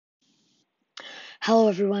Hello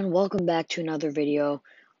everyone, welcome back to another video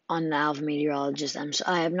on the Alpha Meteorologist.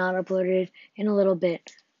 I have not uploaded in a little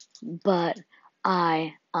bit, but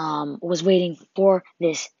I was waiting for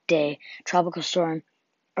this day. Tropical storm,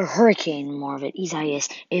 or hurricane more of it, Isaias,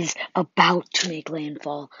 is about to make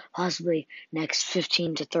landfall, possibly next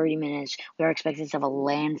 15 to 30 minutes. We are expected to have a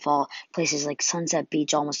landfall, places like Sunset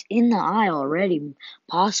Beach almost in the eye already,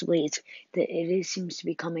 possibly. Seems to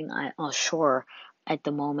be coming ashore at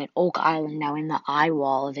the moment. Oak Island now in the eye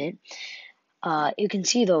wall of it. You can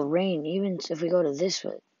see the rain, even if we go to this,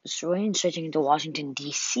 rain stretching into Washington,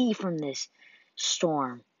 D.C. from this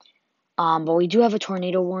storm. But we do have a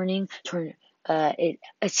tornado warning. It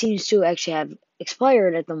seems to actually have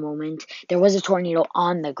expired at the moment. There was a tornado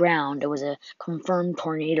on the ground. It was a confirmed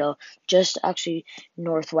tornado just actually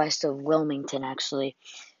northwest of Wilmington, actually.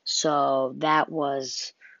 So that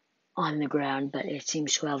was on the ground, but it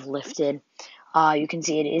seems to have lifted. You can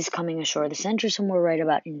see it is coming ashore. The center somewhere right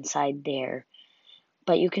about inside there.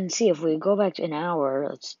 But you can see if we go back to an hour,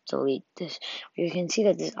 let's delete this, you can see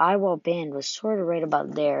that this eyewall band was sort of right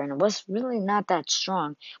about there, and it was really not that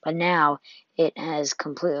strong, but now it has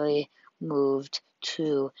completely moved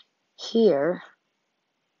to here,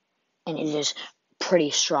 and it is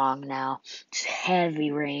pretty strong now. It's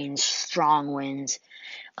heavy rains, strong winds.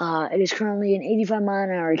 It is currently an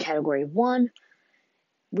 85-mile-an-hour Category 1.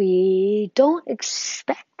 We don't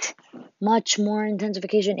expect much more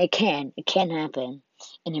intensification. It can happen,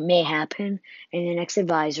 and it may happen in the next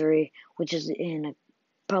advisory, which is in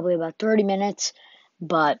probably about 30 minutes,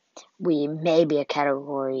 but we may be a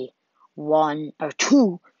Category 1 or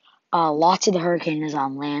 2. Lots of the hurricane is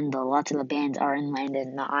on land, though. Lots of the bands are inland,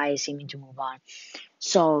 and the eye is seeming to move on.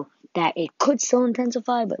 So that it could still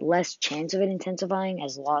intensify, but less chance of it intensifying,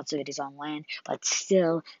 as lots of it is on land, but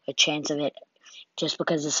still a chance of it, just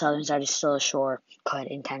because the southern side is still ashore, could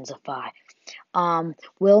intensify.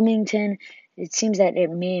 Wilmington, it seems that it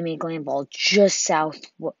may make landfall just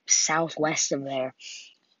southwest of there.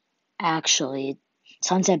 Actually,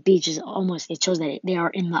 Sunset Beach is it shows that they are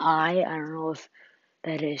in the eye. I don't know if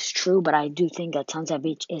that is true, but I do think that Sunset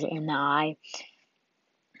Beach is in the eye.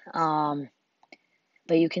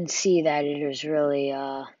 But you can see that it is really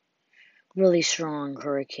strong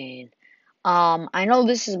hurricane. I know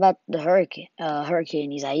this is about the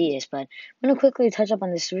Hurricane Isaias, but I'm gonna quickly touch up on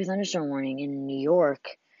this severe thunderstorm warning in New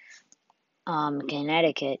York,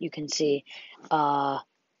 Connecticut. You can see,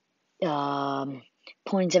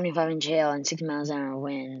 0.75 inch hail and 60 miles an hour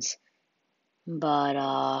winds, but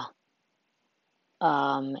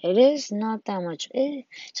it is not that much.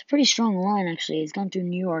 It's a pretty strong line actually. It's gone through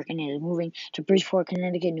New York and it is moving to Bridgeport,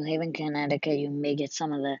 Connecticut, New Haven, Connecticut. You may get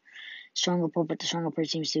some of the strong report, but the strong report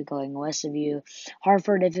seems to be going west of you.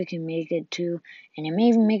 Hartford, if it can make it to, and it may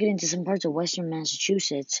even make it into some parts of western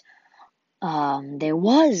Massachusetts. There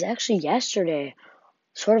was actually yesterday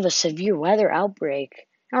sort of a severe weather outbreak.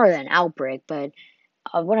 Not really an outbreak, but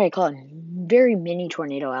what I call a very mini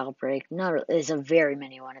tornado outbreak. It's a very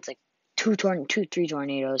mini one. It's like three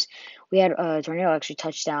tornadoes. We had a tornado actually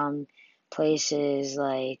touch down places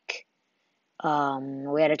like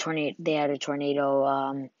we had a tornado. They had a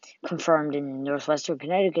tornado confirmed in northwestern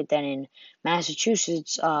Connecticut. Then in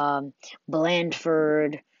Massachusetts,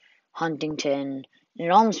 Blandford, Huntington, and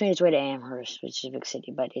it almost made its way to Amherst, which is a big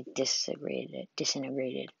city, but it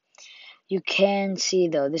disintegrated. You can see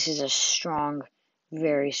though, this is a strong,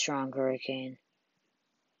 very strong hurricane.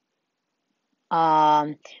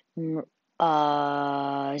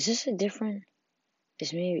 Is this a different?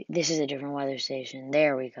 This is a different weather station.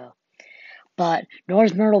 There we go. But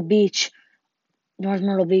North Myrtle Beach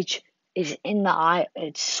is in the eye.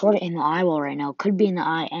 It's sort of in the eye wall right now. Could be in the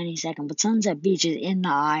eye any second. But Sunset Beach is in the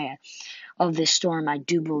eye of this storm, I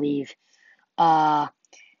do believe. Let's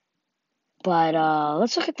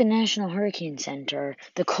look at the National Hurricane Center.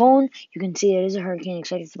 The cone, you can see it is a hurricane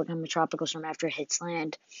expected to become a tropical storm after it hits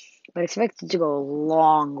land, but expected to go a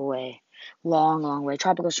long way. Long way.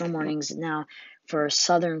 Tropical storm warnings now for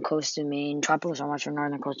southern coast of Maine, tropical storm watch for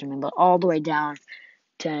northern coast of Maine, but all the way down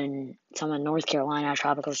to some of North Carolina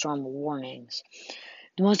tropical storm warnings.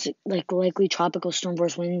 The most likely tropical storm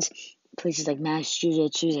force winds, places like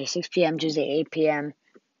Massachusetts, Tuesday 6 p.m., Tuesday 8 p.m.,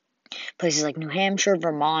 places like New Hampshire,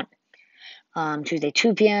 Vermont, Tuesday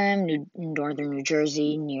 2 p.m., northern New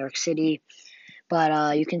Jersey, New York City.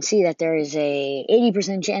 But you can see that there is a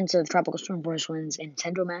 80% chance of tropical storm force winds in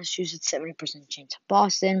central Massachusetts, 70% chance of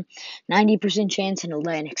Boston, 90% chance in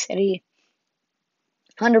Atlantic City,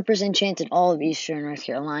 100% chance in all of eastern North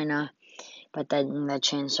Carolina, but then that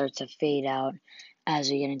chance starts to fade out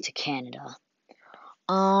as we get into Canada.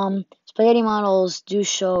 Spaghetti models do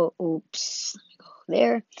show,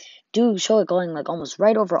 there do show it going like almost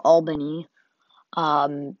right over Albany.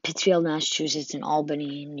 Pittsfield, Massachusetts, and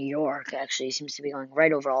Albany, New York actually seems to be going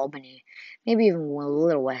right over Albany. Maybe even a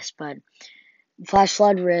little west, but flash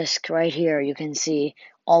flood risk right here. You can see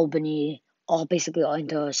Albany, all basically all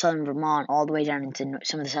into southern Vermont, all the way down into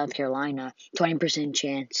some of the South Carolina. 20%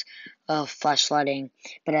 chance of flash flooding.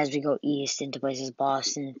 But as we go east into places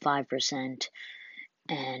Boston, 5%,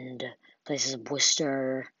 and places of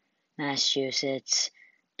Worcester, Massachusetts,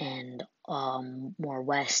 and more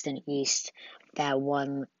west and east, that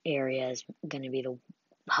one area is going to be the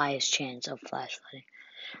highest chance of flash flooding.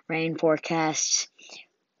 Rain forecasts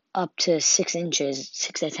up to 6 inches,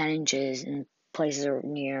 6 to 10 inches in places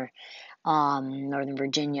near Northern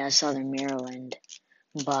Virginia, Southern Maryland.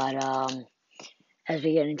 But as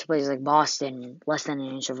we get into places like Boston, less than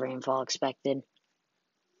an inch of rainfall expected.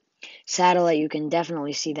 Satellite, you can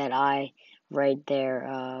definitely see that eye right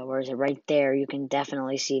there. Where is it? Right there. You can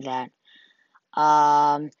definitely see that.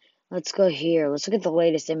 Let's go here. Let's look at the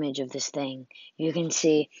latest image of this thing. You can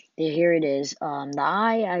see here it is. The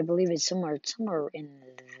eye, I believe, is somewhere in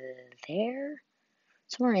there,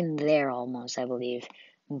 somewhere in there almost, I believe.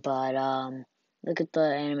 But look at the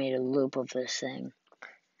animated loop of this thing.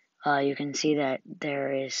 You can see that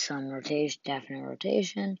there is some rotation, definite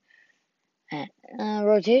rotation. And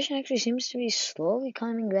rotation actually seems to be slowly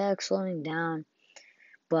coming back, slowing down.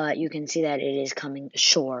 But you can see that it is coming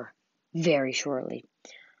ashore very shortly.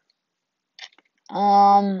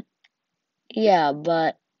 Yeah,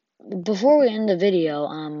 but before we end the video,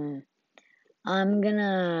 I'm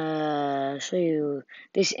gonna show you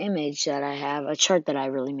this image that I have, a chart that I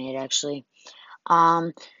really made actually.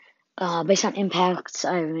 Based on impacts,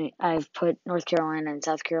 I've put North Carolina and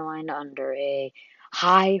South Carolina under a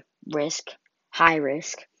high risk.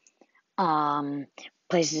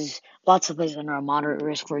 Places, lots of places under a moderate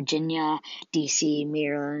risk: Virginia, D.C.,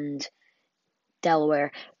 Maryland,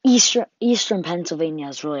 Delaware. Eastern Pennsylvania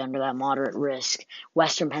is really under that moderate risk.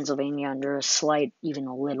 Western Pennsylvania under a slight, even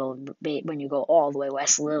a little bit. When you go all the way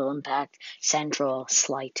west, little impact. Central,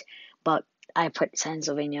 slight. But I put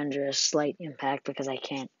Pennsylvania under a slight impact because I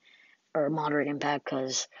can't, or moderate impact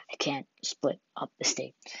because I can't split up the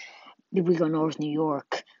state. If we go north, New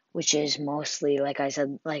York, which is mostly, like I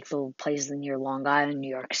said, like the places near Long Island, New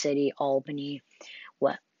York City, Albany,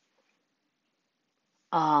 what?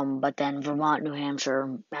 But then Vermont, New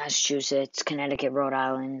Hampshire, Massachusetts, Connecticut, Rhode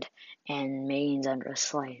Island, and Maine's under a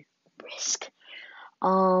slight risk.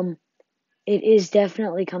 It is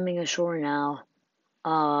definitely coming ashore now.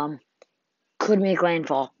 Could make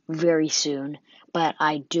landfall very soon, but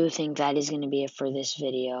I do think that is going to be it for this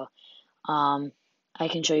video. I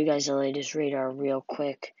can show you guys the latest radar real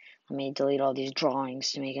quick. Let me delete all these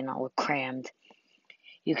drawings to make it not look crammed.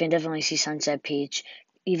 You can definitely see Sunset Beach,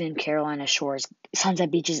 even Carolina Shores. Sunset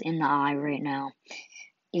Beach is in the eye right now.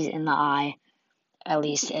 Is in the eye. At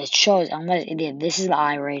least it shows. This is the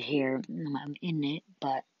eye right here. I'm in it,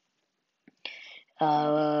 but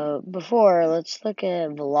before, let's look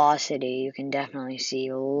at velocity. You can definitely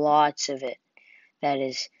see lots of it. That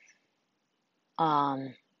is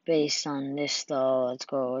based on this though. Let's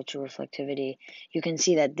go to reflectivity. You can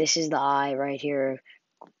see that this is the eye right here.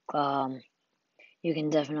 You can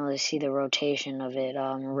definitely see the rotation of it,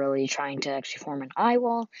 really trying to actually form an eye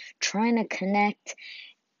wall, trying to connect.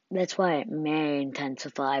 That's why it may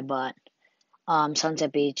intensify, but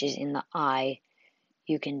Sunset Beach is in the eye.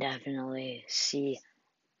 You can definitely see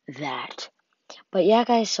that. But yeah,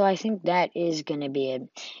 guys, so I think that is going to be it.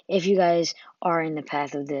 If you guys are in the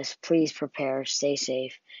path of this, please prepare, stay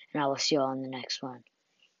safe, and I will see you all in the next one.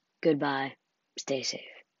 Goodbye. Stay safe.